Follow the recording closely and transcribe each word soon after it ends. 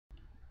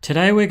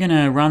Today we're going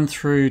to run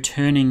through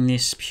turning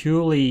this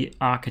purely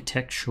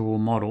architectural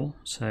model,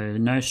 so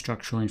no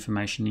structural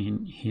information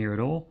in here at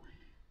all,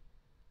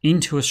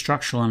 into a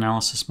structural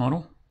analysis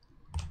model.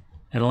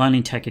 It'll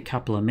only take a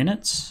couple of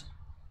minutes,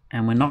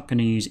 and we're not going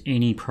to use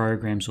any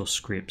programs or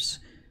scripts.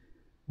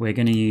 We're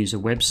going to use a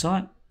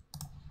website,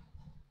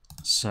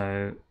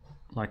 so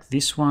like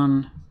this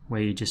one,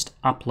 where you just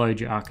upload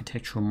your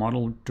architectural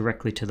model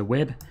directly to the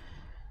web,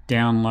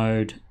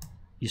 download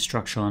your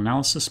structural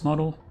analysis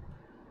model.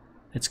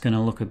 It's going to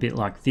look a bit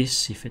like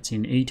this if it's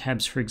in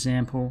ETABS, for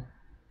example,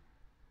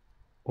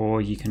 or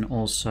you can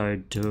also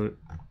do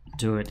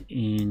it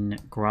in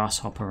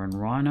Grasshopper and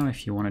Rhino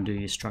if you want to do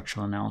your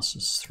structural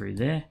analysis through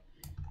there.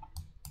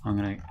 I'm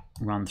going to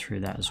run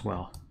through that as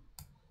well.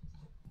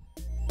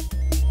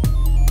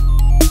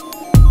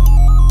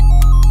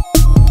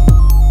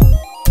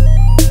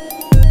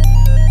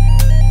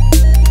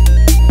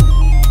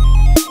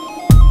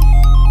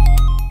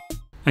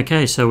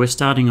 Okay, so we're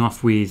starting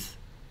off with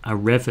a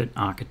Revit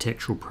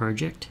architectural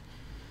project.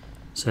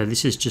 So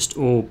this is just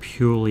all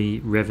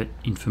purely Revit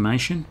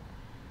information,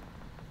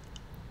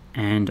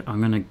 and I'm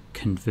going to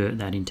convert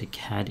that into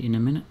CAD in a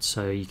minute,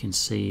 so you can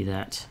see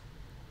that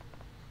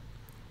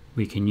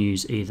we can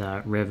use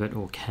either Revit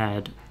or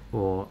CAD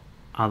or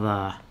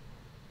other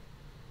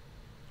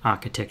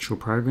architectural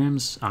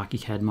programs.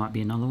 ArchiCAD might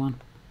be another one.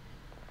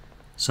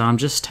 So I'm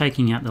just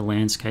taking out the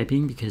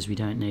landscaping because we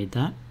don't need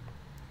that.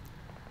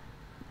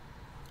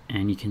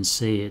 And you can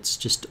see it's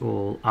just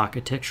all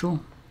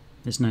architectural.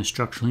 There's no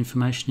structural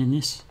information in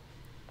this.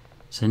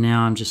 So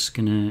now I'm just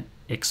going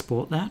to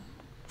export that,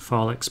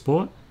 file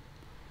export,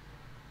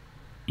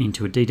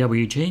 into a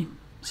DWG.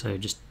 So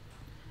just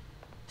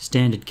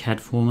standard CAD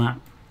format.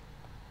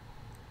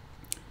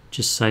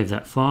 Just save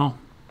that file.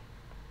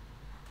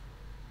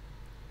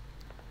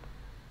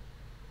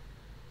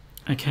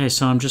 Okay,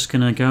 so I'm just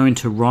going to go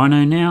into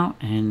Rhino now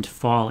and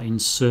file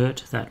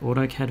insert that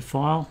AutoCAD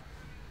file.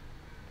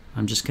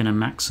 I'm just going to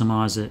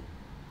maximize it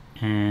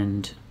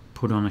and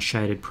put on a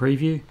shaded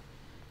preview.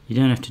 You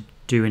don't have to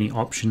do any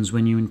options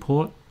when you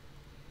import.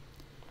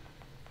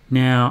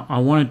 Now I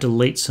want to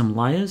delete some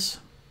layers.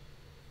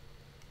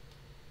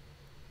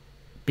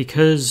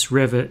 Because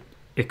Revit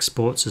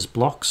exports as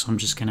blocks, I'm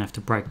just going to have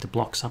to break the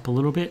blocks up a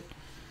little bit.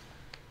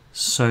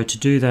 So to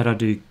do that I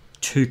do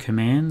two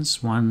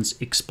commands. One's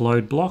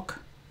explode block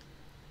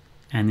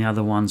and the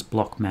other one's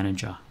block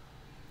manager.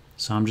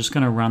 So I'm just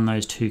going to run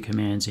those two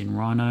commands in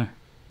Rhino,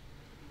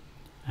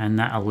 and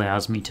that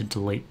allows me to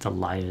delete the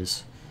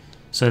layers.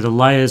 So the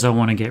layers I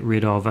want to get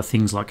rid of are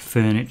things like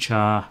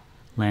furniture,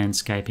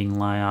 landscaping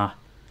layer,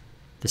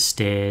 the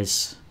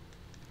stairs,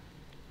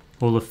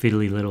 all the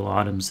fiddly little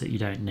items that you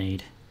don't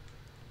need.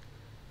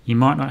 You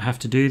might not have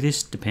to do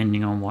this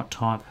depending on what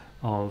type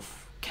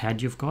of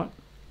CAD you've got.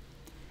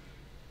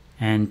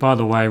 And by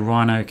the way,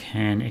 Rhino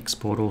can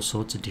export all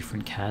sorts of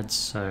different CADs,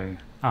 so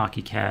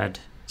ArchiCAD,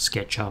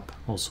 SketchUp,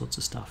 all sorts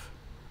of stuff.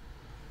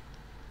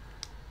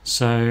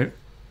 So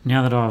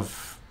now that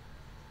I've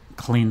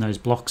cleaned those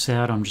blocks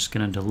out, I'm just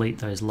going to delete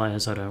those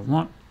layers I don't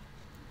want,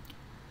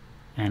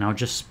 and I'll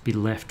just be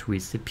left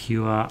with the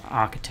pure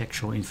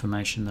architectural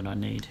information that I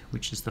need,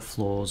 which is the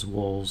floors,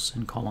 walls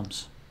and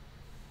columns.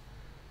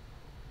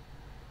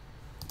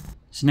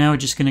 So now we're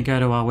just going to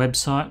go to our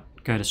website,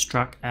 go to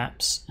Struct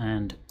Apps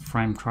and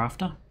Frame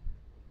Crafter,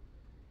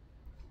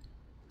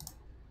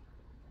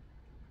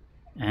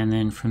 and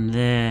then from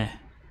there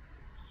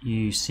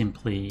you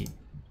simply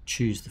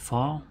choose the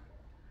file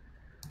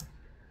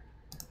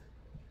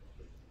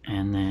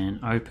and then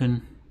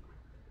open,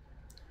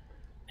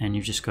 and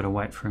you've just got to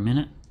wait for a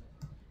minute,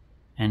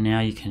 and now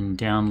you can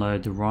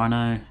download the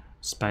Rhino,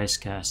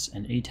 spacegass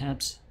and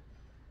ETABS.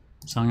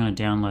 So I'm going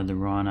to download the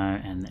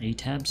Rhino and the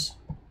ETABS,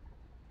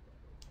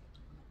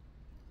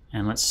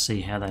 and let's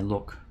see how they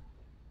look.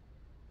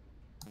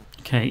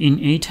 Okay, in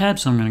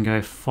ETABS I'm going to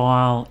go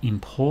File,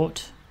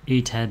 Import,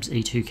 ETABS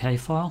E2K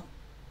file.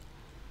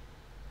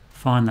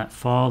 Find that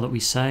file that we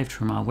saved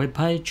from our web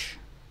page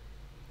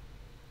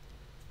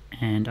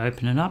and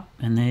open it up,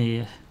 and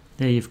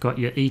there you've got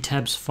your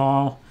ETABS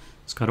file.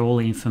 It's got all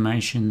the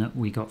information that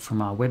we got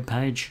from our web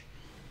page,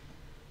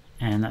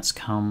 and that's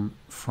come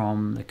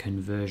from the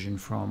conversion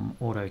from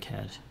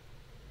AutoCAD.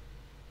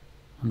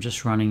 I'm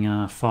just running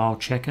a file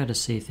checker to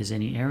see if there's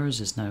any errors.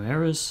 There's no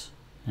errors.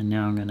 And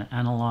now I'm going to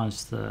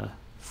analyze the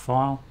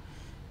file.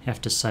 You have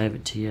to save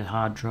it to your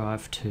hard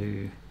drive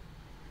to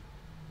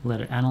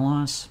let it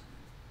analyze.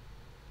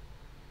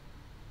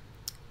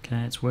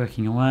 Okay, it's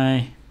working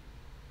away.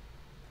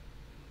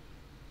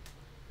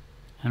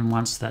 And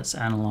once that's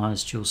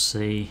analyzed, you'll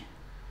see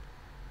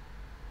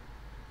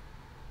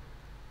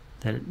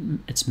that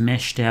it's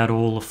meshed out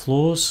all the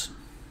floors.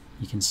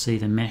 You can see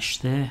the mesh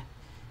there,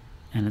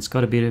 and it's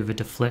got a bit of a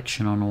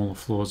deflection on all the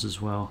floors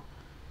as well.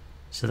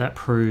 So that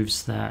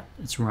proves that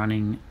it's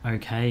running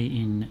okay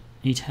in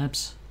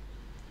ETABS.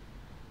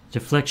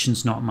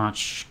 Deflection's not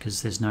much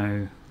because there's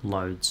no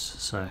loads.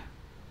 So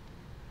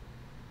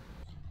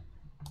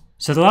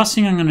the last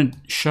thing I'm going to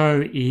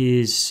show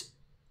is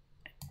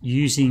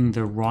using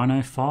the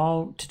Rhino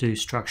file to do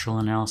structural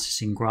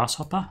analysis in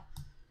Grasshopper.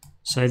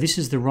 So this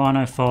is the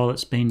Rhino file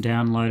that's been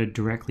downloaded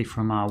directly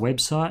from our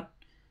website.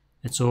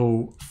 It's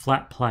all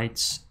flat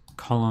plates,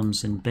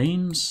 columns and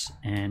beams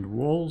and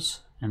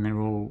walls, and they're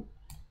all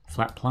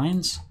flat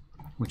planes,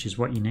 which is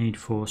what you need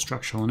for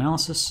structural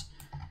analysis.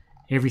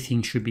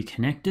 Everything should be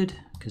connected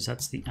because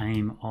that's the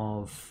aim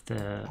of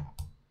the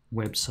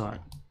website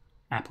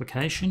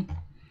application.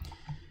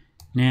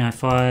 Now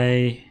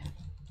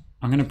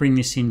I'm going to bring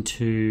this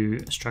into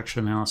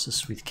structural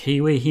analysis with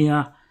Kiwi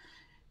here.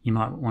 You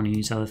might want to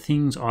use other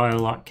things. I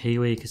like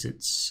Kiwi because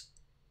it's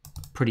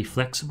pretty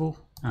flexible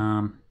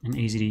and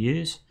easy to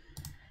use.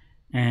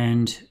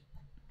 And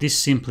this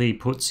simply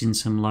puts in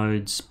some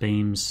loads,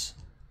 beams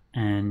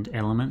and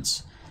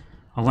elements.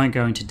 I won't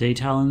go into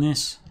detail on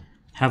this.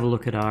 Have a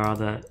look at our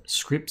other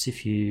scripts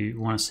if you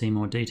want to see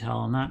more detail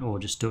on that, or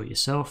just do it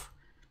yourself.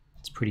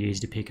 It's pretty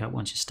easy to pick up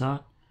once you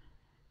start.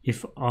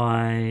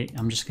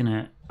 I'm just going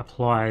to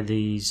apply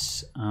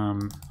these,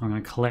 I'm going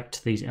to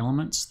collect these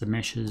elements, the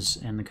meshes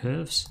and the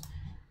curves.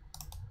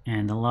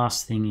 And the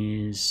last thing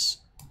is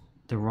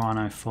the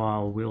Rhino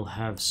file will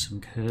have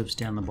some curves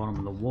down the bottom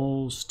of the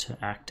walls to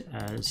act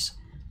as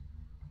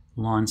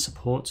line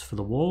supports for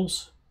the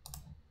walls.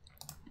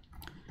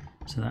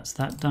 So that's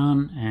that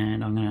done,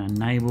 and I'm going to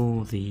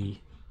enable the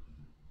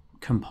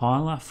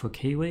compiler for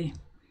Kiwi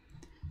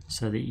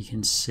so that you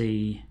can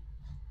see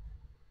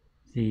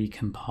the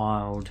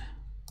compiled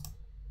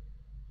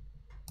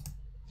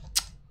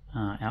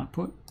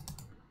output.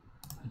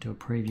 I'll do a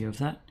preview of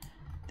that.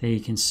 There you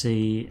can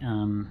see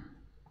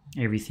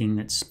everything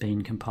that's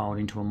been compiled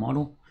into a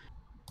model.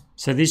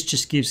 So this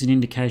just gives an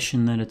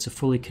indication that it's a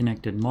fully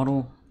connected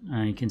model.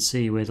 You can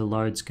see where the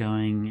load's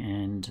going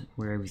and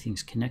where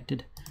everything's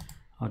connected.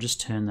 I'll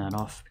just turn that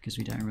off because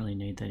we don't really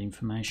need that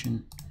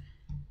information.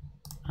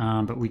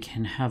 But we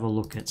can have a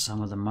look at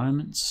some of the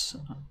moments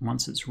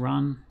once it's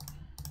run.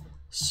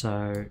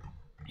 So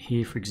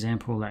here, for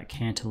example, that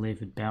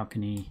cantilevered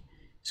balcony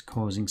is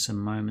causing some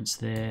moments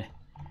there.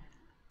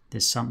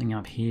 There's something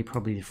up here,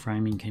 probably the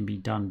framing can be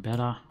done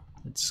better.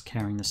 It's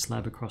carrying the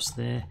slab across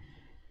there.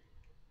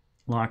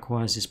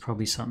 Likewise, there's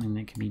probably something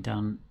that can be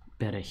done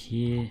better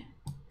here.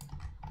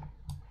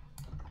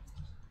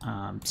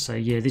 So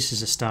yeah, this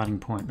is a starting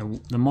point.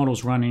 The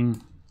model's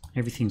running,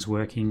 everything's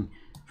working.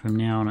 From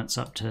now on, it's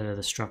up to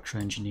the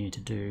structural engineer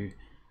to do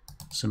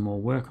some more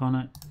work on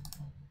it.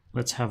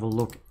 Let's have a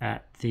look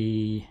at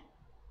the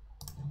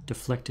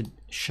deflected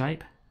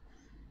shape.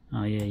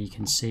 Oh yeah, you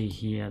can see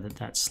here that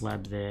that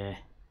slab there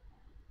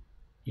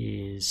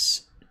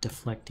is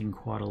deflecting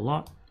quite a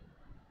lot.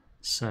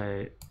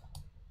 So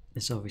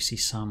there's obviously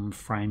some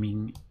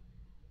framing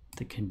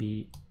that can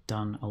be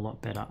done a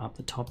lot better up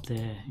the top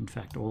there. In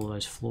fact, all of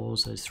those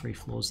floors, those 3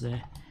 floors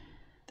there,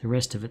 the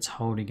rest of it's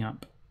holding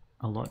up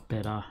a lot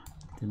better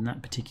than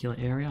that particular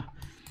area.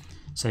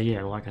 So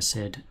yeah, like I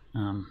said,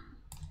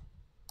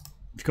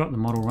 you've got the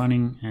model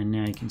running, and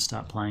now you can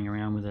start playing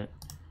around with it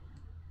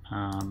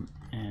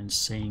and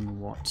seeing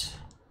what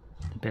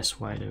the best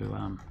way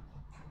to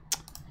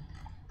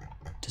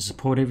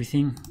support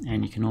everything.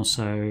 And you can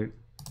also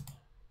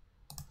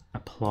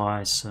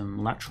apply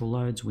some lateral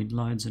loads, wind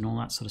loads and all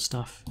that sort of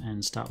stuff,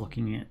 and start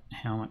looking at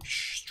how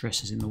much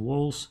stress is in the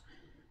walls,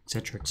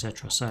 etc,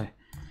 etc. So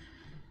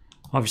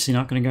obviously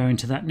not going to go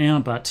into that now,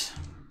 but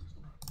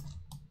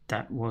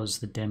that was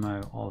the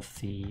demo of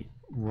the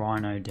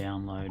Rhino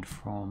download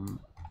from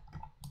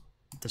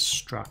the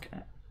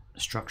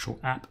structural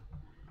app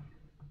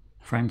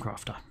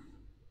FrameCrafter.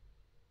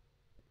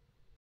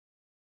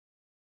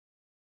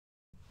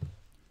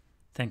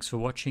 Thanks for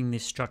watching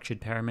this structured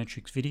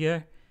parametrics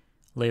video.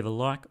 Leave a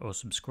like or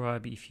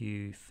subscribe if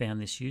you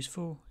found this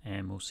useful,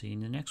 and we'll see you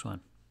in the next one.